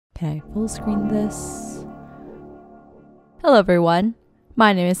Can I full screen this? Hello everyone,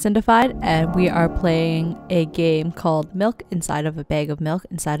 my name is Cindified and we are playing a game called Milk Inside of a Bag of Milk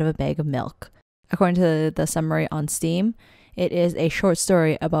Inside of a Bag of Milk. According to the summary on Steam, it is a short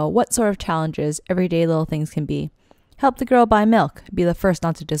story about what sort of challenges everyday little things can be. Help the girl buy milk, be the first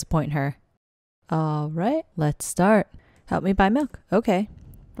not to disappoint her. Alright, let's start. Help me buy milk. Okay.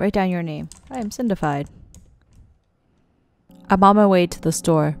 Write down your name. I am Cindified. I'm on my way to the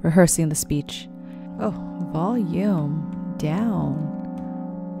store, rehearsing the speech. Oh, volume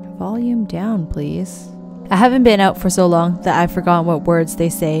down. Volume down, please. I haven't been out for so long that I've forgotten what words they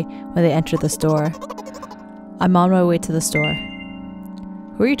say when they enter the store. I'm on my way to the store.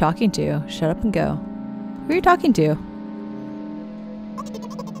 Who are you talking to? Shut up and go. Who are you talking to?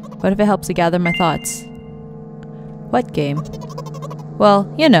 What if it helps to gather my thoughts? What game?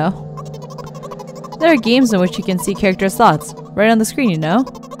 Well, you know. There are games in which you can see characters' thoughts, right on the screen, you know?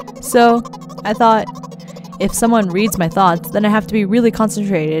 So, I thought, if someone reads my thoughts, then I have to be really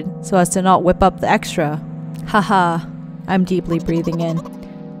concentrated so as to not whip up the extra. Haha, I'm deeply breathing in.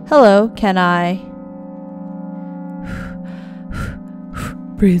 Hello, can I?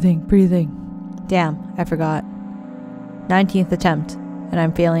 Breathing. Damn, I forgot. 19th attempt, and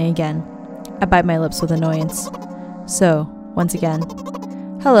I'm failing again. I bite my lips with annoyance. So, once again.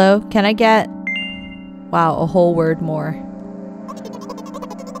 Hello, can I get... Wow, a whole word more.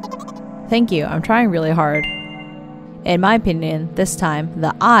 Thank you, I'm trying really hard. In my opinion, this time,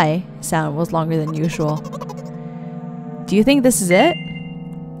 the I sound was longer than usual. Do you think this is it?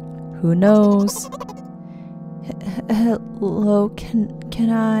 Who knows? Hello, can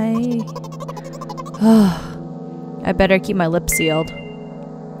I... I better keep my lips sealed.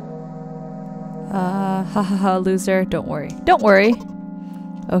 Loser, don't worry. Don't worry!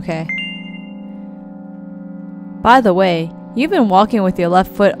 Okay. By the way, you've been walking with your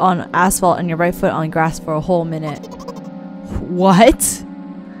left foot on asphalt and your right foot on grass for a whole minute. What?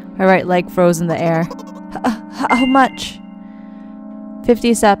 My right leg froze in the air. How much?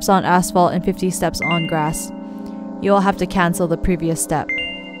 50 steps on asphalt and 50 steps on grass. You'll have to cancel the previous step.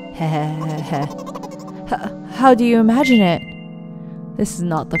 How do you imagine it? This is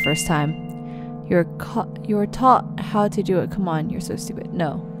not the first time. You were taught how to do it. Come on, you're so stupid.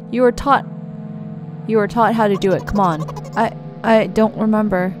 No. You were taught how to do it. Come on. I don't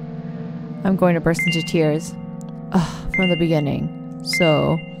remember. I'm going to burst into tears. From the beginning.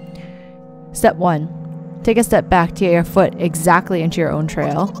 So, step 1. Take a step back to get your foot exactly into your own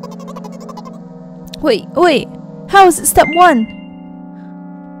trail. Wait. How is it step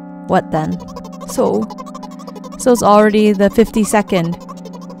 1? What then? So it's already the 52nd.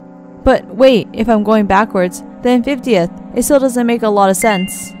 But wait, if I'm going backwards, then 50th. It still doesn't make a lot of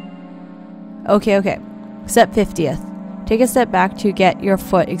sense. Okay. Step 50th. Take a step back to get your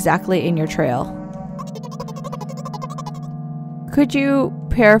foot exactly in your trail. Could you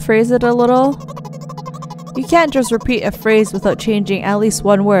paraphrase it a little? You can't just repeat a phrase without changing at least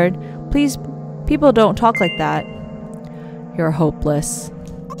one word. Please, people don't talk like that. You're hopeless.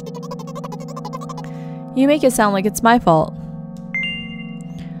 You make it sound like it's my fault.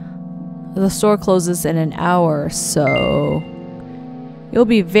 The store closes in an hour, so... You'll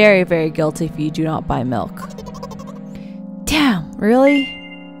be very, very guilty if you do not buy milk. Damn, really?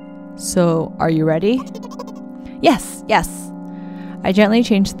 So, are you ready? Yes. I gently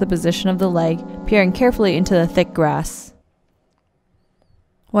changed the position of the leg, peering carefully into the thick grass.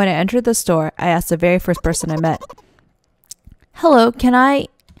 When I entered the store, I asked the very first person I met. Hello, can I...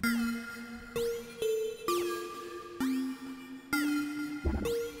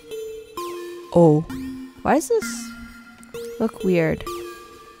 Oh, why does this look weird?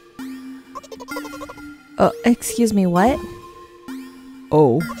 Oh, excuse me, what?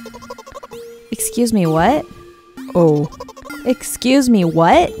 Oh. Excuse me, what? Oh. Excuse me,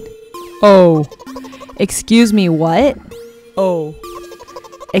 what? Oh. Excuse me, what? Oh.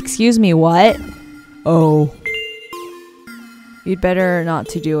 Excuse me, what? Oh. You'd better not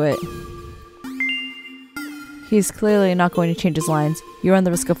to do it. He's clearly not going to change his lines. You run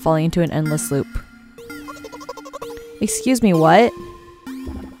the risk of falling into an endless loop. Excuse me, what?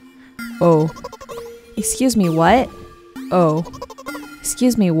 Oh. Excuse me, what? Oh.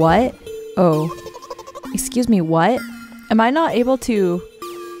 Excuse me, what? Oh. Excuse me, what? Am I not able to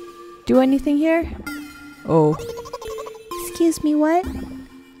do anything here? Oh. Excuse me, what?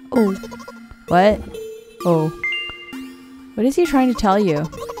 Oh. What? Oh. What is he trying to tell you?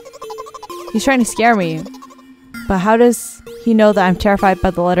 He's trying to scare me. But how does he know that I'm terrified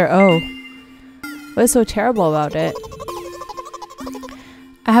by the letter O? What is so terrible about it?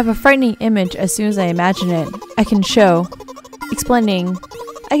 I have a frightening image as soon as I imagine it. I can show. Explaining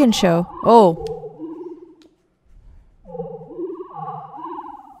I can show. Oh.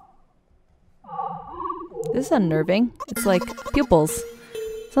 This is unnerving. It's like pupils.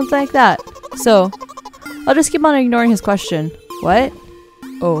 Something like that. So, I'll just keep on ignoring his question. What?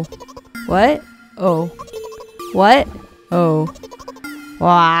 Oh. What? Oh. What? Oh.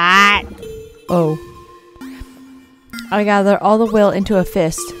 What? Oh. I gather all the will into a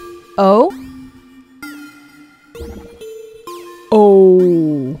fist. Oh?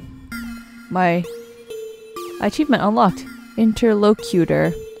 Oh. My achievement unlocked.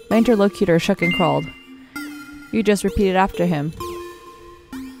 Interlocutor. My interlocutor shook and crawled. You just repeated after him.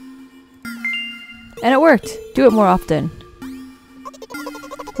 And it worked. Do it more often.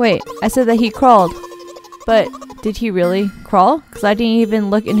 Wait, I said that he crawled. But did he really crawl? Because I didn't even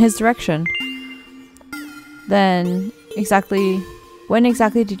look in his direction. Then, when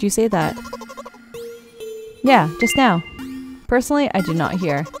exactly did you say that? Yeah, just now. Personally, I did not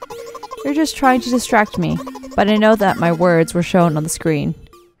hear. You're just trying to distract me, but I know that my words were shown on the screen.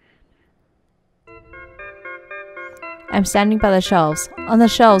 I'm standing by the shelves. On the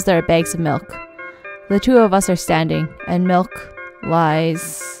shelves there are bags of milk. The two of us are standing, and milk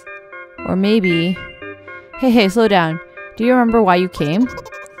lies... Or maybe... Hey, slow down. Do you remember why you came?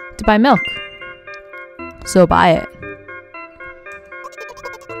 To buy milk. So buy it.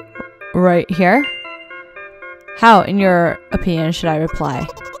 Right here? How, in your opinion, should I reply?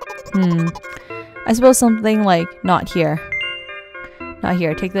 I suppose something like, not here. Not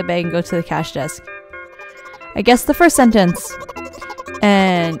here. Take the bag and go to the cash desk. I guess the first sentence.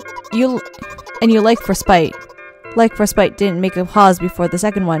 And you like for spite. Like for spite didn't make a pause before the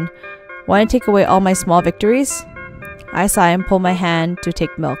second one. Want to take away all my small victories? I sigh and pull my hand to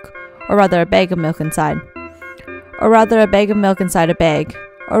take milk. Or rather a bag of milk inside. Or rather a bag of milk inside a bag.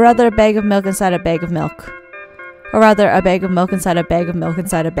 Or rather a bag of milk inside a bag of milk. Or rather a bag of milk inside a bag of milk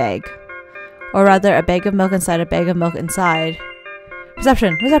inside a bag. Or rather a bag of milk inside a bag of milk inside.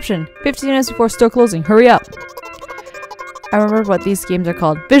 Reception! Reception! 15 minutes before store closing. Hurry up! I remember what these games are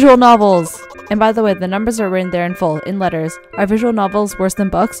called. Visual novels! And by the way, the numbers are written there in full, in letters. Are visual novels worse than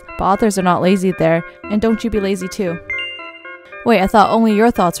books? But authors are not lazy there. And don't you be lazy too. Wait, I thought only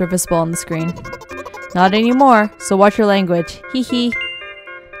your thoughts were visible on the screen. Not anymore, so watch your language. Hee hee.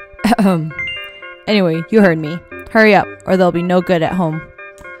 Anyway, you heard me. Hurry up, or there'll be no good at home.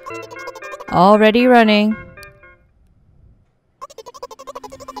 Already running.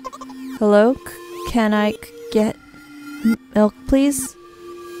 Hello? Can I get milk, please?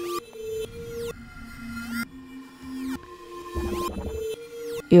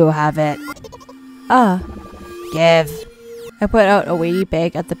 You have it. Ah. Give. I put out a weighty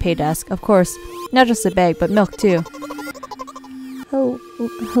bag at the pay desk. Of course, not just a bag, but milk too.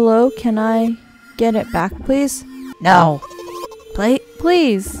 Hello? Can I get it back, please? No.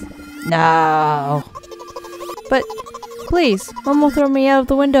 Please. No. But, please, Mom will throw me out of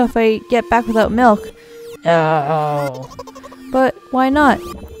the window if I get back without milk. No. But, why not?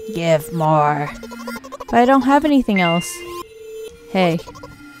 Give more. But I don't have anything else. Hey.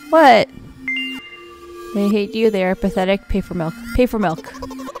 What? They hate you, they are pathetic. Pay for milk. Pay for milk.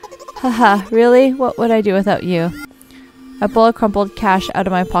 Haha, really? What would I do without you? I pull a crumpled cash out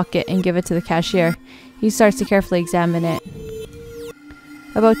of my pocket and give it to the cashier. He starts to carefully examine it.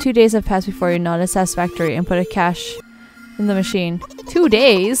 About 2 days have passed before you nodded satisfactory and put a cash in the machine. 2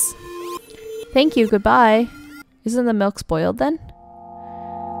 days? Thank you, goodbye. Isn't the milk spoiled then?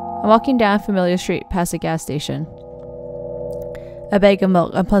 I'm walking down a familiar street past a gas station. A bag of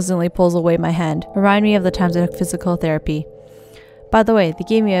milk unpleasantly pulls away my hand. Remind me of the times I took physical therapy. By the way, they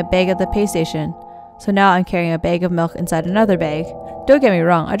gave me a bag at the pay station. So now I'm carrying a bag of milk inside another bag. Don't get me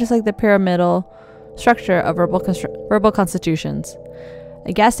wrong, I just like the pyramidal structure of verbal constitutions.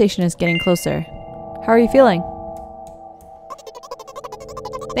 A gas station is getting closer. How are you feeling?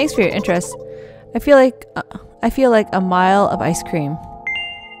 Thanks for your interest. I feel like a mile of ice cream.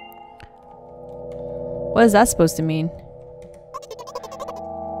 What is that supposed to mean?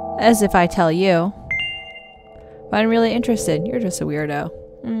 As if I tell you. But I'm really interested. You're just a weirdo.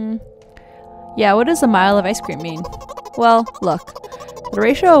 Yeah, what does a mile of ice cream mean? Well, look. The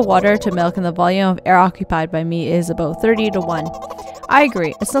ratio of water to milk and the volume of air occupied by me is about 30 to 1. I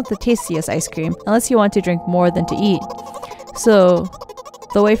agree, it's not the tastiest ice cream, unless you want to drink more than to eat. So,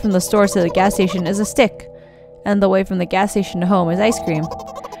 the way from the store to the gas station is a stick, and the way from the gas station to home is ice cream.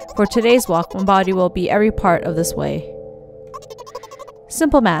 For today's walk, my body will be every part of this way.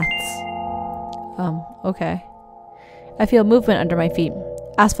 Simple maths. Okay. I feel movement under my feet.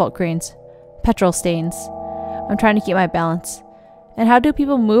 Asphalt grains. Petrol stains. I'm trying to keep my balance. And how do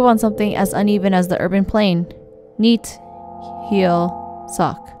people move on something as uneven as the urban plain? Neat. Heel.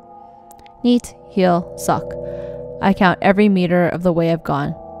 sock. Neat, heel, sock. I count every meter of the way I've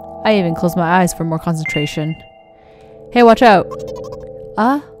gone. I even close my eyes for more concentration. Hey, watch out!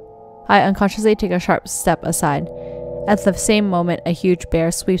 I unconsciously take a sharp step aside. At the same moment, a huge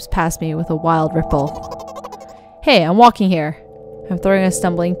bear sweeps past me with a wild ripple. Hey, I'm walking here! I'm throwing a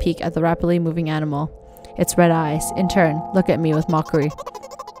stumbling peek at the rapidly moving animal. Its red eyes, in turn, look at me with mockery.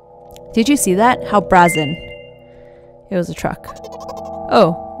 Did you see that? How brazen! It was a truck.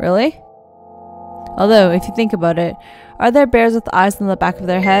 Oh, really? Although, if you think about it, are there bears with eyes on the back of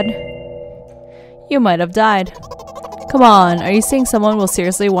their head? You might have died. Come on, are you saying someone will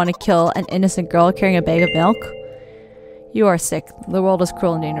seriously want to kill an innocent girl carrying a bag of milk? You are sick. The world is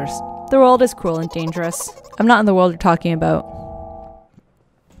cruel and dangerous. The world is cruel and dangerous. I'm not in the world you're talking about.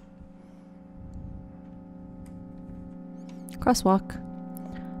 Crosswalk.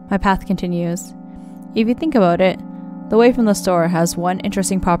 My path continues. If you think about it, the way from the store has one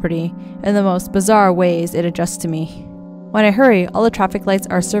interesting property. In the most bizarre ways, it adjusts to me. When I hurry, all the traffic lights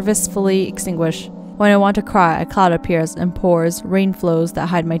are servicefully extinguished. When I want to cry, a cloud appears and pours rain flows that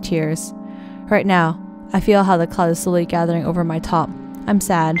hide my tears. Right now, I feel how the cloud is slowly gathering over my top. I'm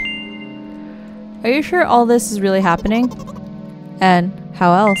sad. Are you sure all this is really happening? And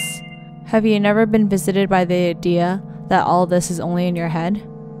how else? Have you never been visited by the idea that all this is only in your head?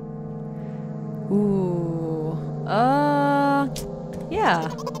 Ooh. Yeah.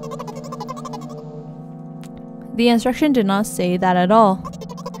 The instruction did not say that at all.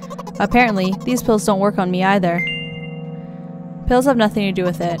 Apparently, these pills don't work on me either. Pills have nothing to do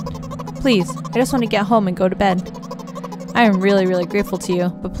with it. Please, I just want to get home and go to bed. I am really, really grateful to you,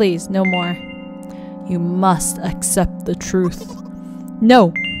 but please, no more. You must accept the truth.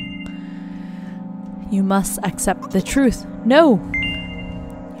 No! You must accept the truth. No!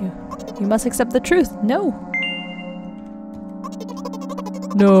 You must accept the truth. No!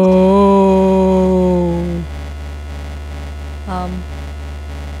 No!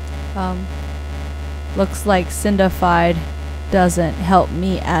 Looks like Cindified doesn't help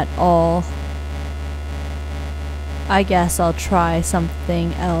me at all. I guess I'll try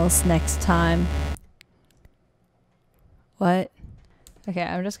something else next time. What? Okay,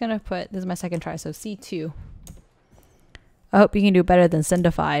 I'm just gonna put, this is my second try, so C2. I hope you can do better than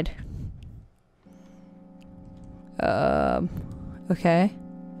Cindified. Okay.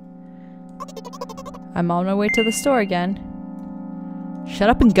 I'm on my way to the store again. Shut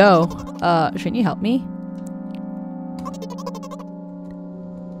up and go. Shouldn't you help me?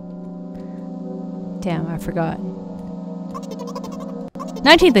 Damn, I forgot.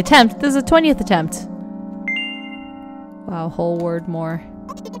 19th attempt? This is a 20th attempt. Wow, whole word more.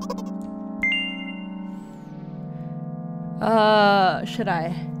 Should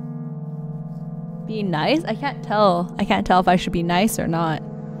I be nice? I can't tell. I can't tell if I should be nice or not.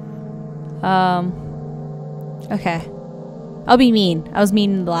 Okay. I'll be mean. I was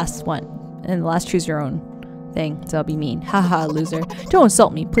mean in the last one. In the last choose your own thing. So I'll be mean. Haha, loser. Don't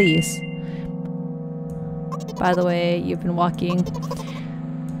insult me, please. By the way, you've been walking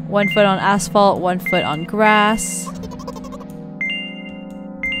 1 foot on asphalt, 1 foot on grass.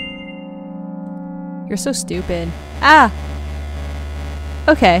 You're so stupid. Ah!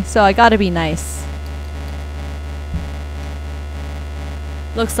 Okay, so I gotta be nice.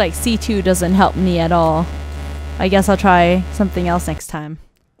 Looks like C2 doesn't help me at all. I guess I'll try something else next time.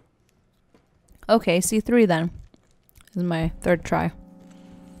 Okay, C3 then. This is my third try.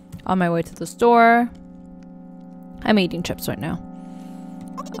 On my way to the store. I'm eating chips right now.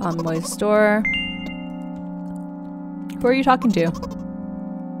 On my way to the store. Who are you talking to?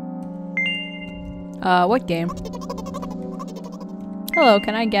 What game? Hello,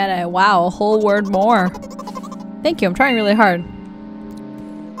 can I get a wow, a whole word more? Thank you, I'm trying really hard.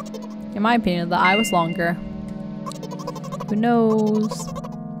 In my opinion, the eye was longer. Who knows?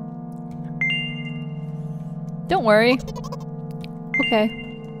 Don't worry. Okay.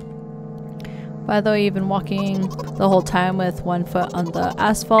 By the way, you've been walking the whole time with 1 foot on the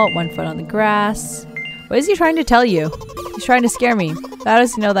asphalt, 1 foot on the grass. What is he trying to tell you? He's trying to scare me. How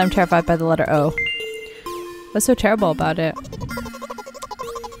does he know that I'm terrified by the letter O? What's so terrible about it?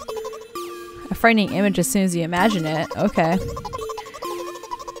 A frightening image as soon as you imagine it. Okay.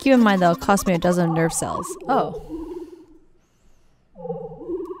 Keep in mind that it'll cost me 12 nerve cells. Oh.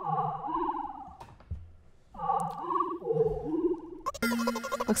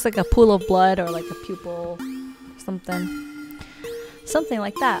 Looks like a pool of blood or like a pupil or something. Something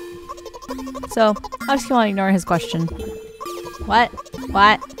like that. So, I'll just keep on ignoring his question. What?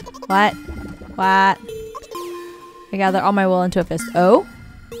 What? What? What? I gather all my will into a fist. Oh?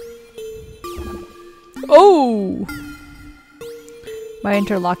 Oh! My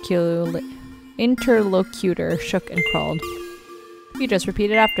interlocutor shook and crawled. You just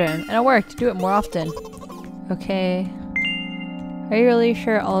repeated after him, and it worked. Do it more often. Okay. Are you really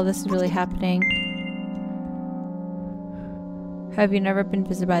sure all of this is really happening? Have you never been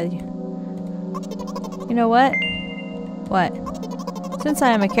visited by the... You know what? What? Since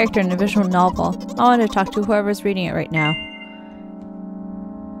I am a character in a visual novel, I want to talk to whoever's reading it right now.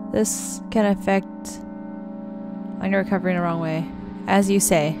 This can affect on your recovery in the wrong way. As you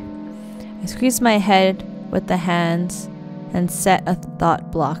say. I squeezed my head with the hands and set a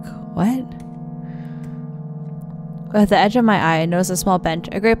thought block. What? At the edge of my eye, I noticed a small bench,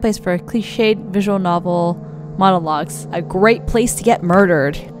 a great place for cliched visual novel monologues. A great place to get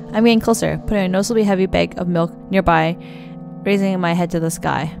murdered. I'm getting closer, putting a noticeably heavy bag of milk nearby, raising my head to the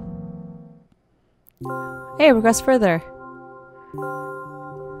sky. Hey, progress further.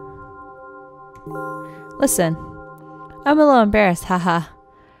 Listen, I'm a little embarrassed, haha.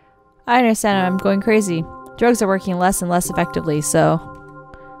 I understand I'm going crazy. Drugs are working less and less effectively, so...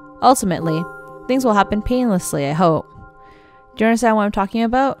 Ultimately, things will happen painlessly, I hope. Do you understand what I'm talking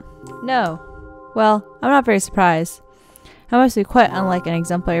about? No. Well, I'm not very surprised. I must be quite unlike an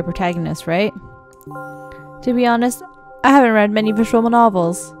exemplary protagonist, right? To be honest, I haven't read many visual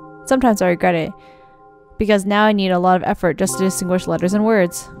novels. Sometimes I regret it, because now I need a lot of effort just to distinguish letters and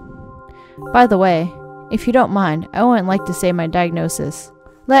words. By the way, if you don't mind, I wouldn't like to say my diagnosis.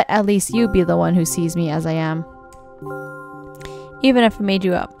 Let at least you be the one who sees me as I am. Even if I made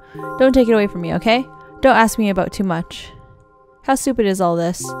you up. Don't take it away from me, okay? Don't ask me about too much. How stupid is all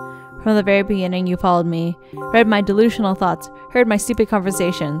this? From the very beginning you followed me, read my delusional thoughts, heard my stupid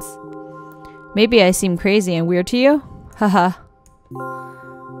conversations. Maybe I seem crazy and weird to you? Haha.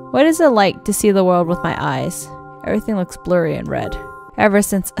 What is it like to see the world with my eyes? Everything looks blurry and red. Ever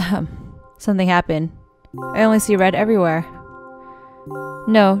since, something happened. I only see red everywhere.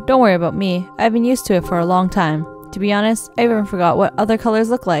 No, don't worry about me. I've been used to it for a long time. To be honest, I even forgot what other colors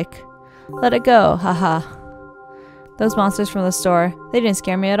look like. Let it go, haha. Those monsters from the store, they didn't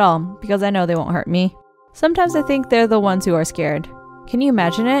scare me at all, because I know they won't hurt me. Sometimes I think they're the ones who are scared. Can you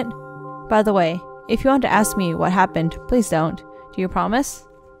imagine it? By the way, if you want to ask me what happened, please don't. Do you promise?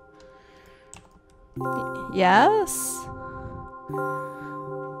 Yes?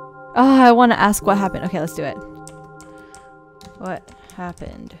 Oh, I want to ask what happened. Okay, let's do it. What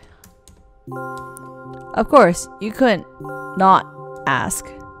happened? Of course, you couldn't not ask.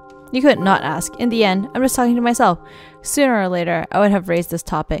 You couldn't not ask. In the end, I'm just talking to myself. Sooner or later, I would have raised this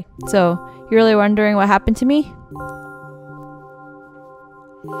topic. So, you're really wondering what happened to me?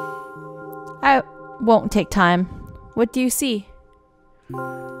 I won't take time. What do you see?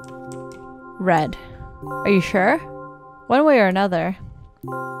 Red. Are you sure? One way or another.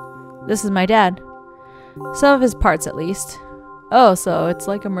 This is my dad. Some of his parts, at least. Oh, so it's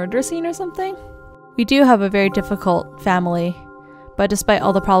like a murder scene or something? We do have a very difficult family, but despite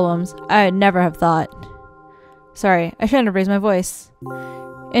all the problems, I would never have thought. Sorry, I shouldn't have raised my voice.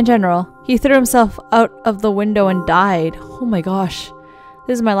 In general, he threw himself out of the window and died. Oh my gosh.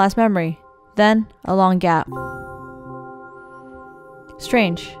 This is my last memory. Then, a long gap.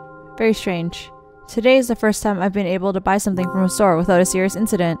 Strange. Very strange. Today is the first time I've been able to buy something from a store without a serious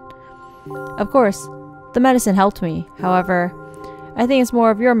incident. Of course, the medicine helped me. However, I think it's more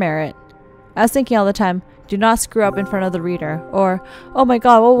of your merit. I was thinking all the time, do not screw up in front of the reader. Or, oh my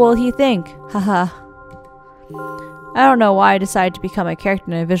god, what will he think? Haha. I don't know why I decided to become a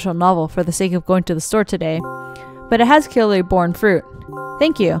character in a visual novel for the sake of going to the store today, but it has clearly borne fruit.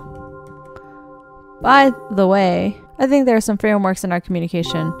 Thank you. By the way, I think there are some frameworks in our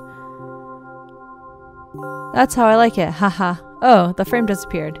communication. That's how I like it, haha. Oh, the frame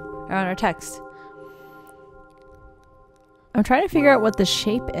disappeared around our text. I'm trying to figure out what the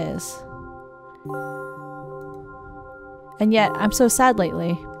shape is. And yet, I'm so sad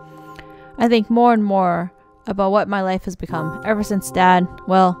lately. I think more and more about what my life has become ever since Dad,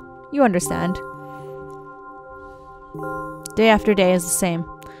 well, you understand. Day after day is the same.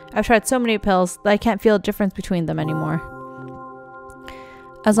 I've tried so many pills that I can't feel a difference between them anymore.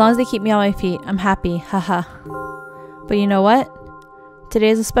 As long as they keep me on my feet, I'm happy, haha. But you know what? Today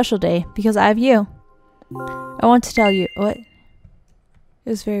is a special day because I have you. I want to tell you what? It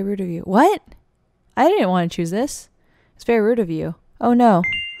was very rude of you. What? I didn't want to choose this. It's very rude of you. Oh no.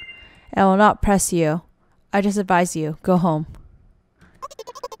 I will not press you. I just advise you. Go home.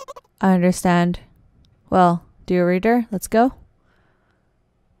 I understand. Well, dear reader, let's go.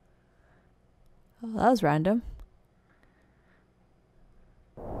 Oh, that was random.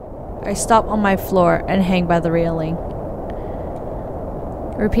 I stop on my floor and hang by the railing.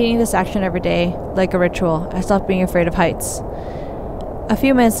 Repeating this action every day, like a ritual, I stopped being afraid of heights. A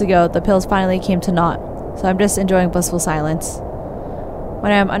few minutes ago, the pills finally came to naught, so I'm just enjoying blissful silence.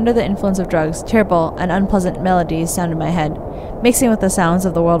 When I am under the influence of drugs, terrible and unpleasant melodies sound in my head, mixing with the sounds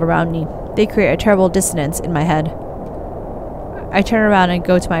of the world around me. They create a terrible dissonance in my head. I turn around and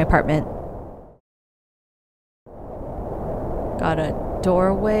go to my apartment. Got a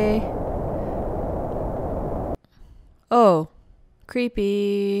doorway. Oh,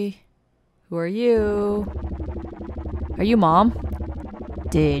 creepy. Who are you? Are you Mom?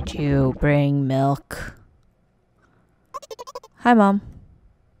 Did you bring milk? Hi, Mom.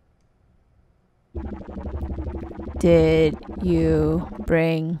 Did you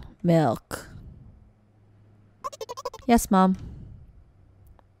bring milk? Yes, Mom.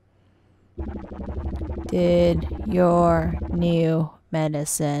 Did your new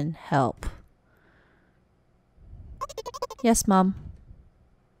medicine help? Yes, Mom.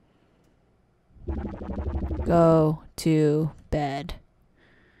 Go to bed.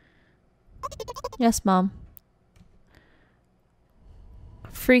 Yes, Mom.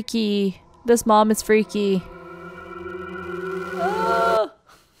 Freaky. This mom is freaky. Ah!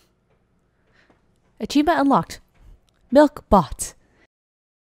 Achievement unlocked. Milk bought.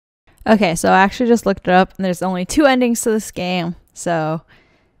 Okay, so I actually just looked it up and there's only 2 endings to this game. So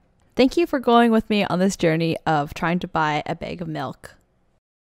thank you for going with me on this journey of trying to buy a bag of milk.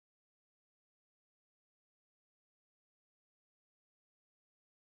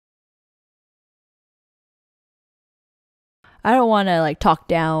 I don't want to talk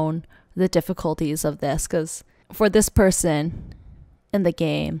down the difficulties of this, because for this person in the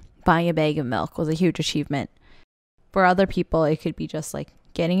game, buying a bag of milk was a huge achievement. For other people, it could be just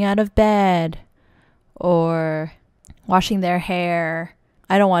getting out of bed or washing their hair.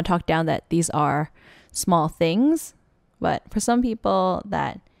 I don't want to talk down that these are small things, but for some people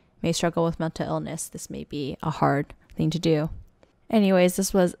that may struggle with mental illness, this may be a hard thing to do. Anyways,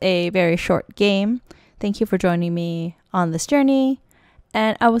 this was a very short game. Thank you for joining me on this journey,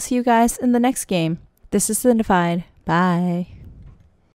 and I will see you guys in the next game. This is Cindified. Bye.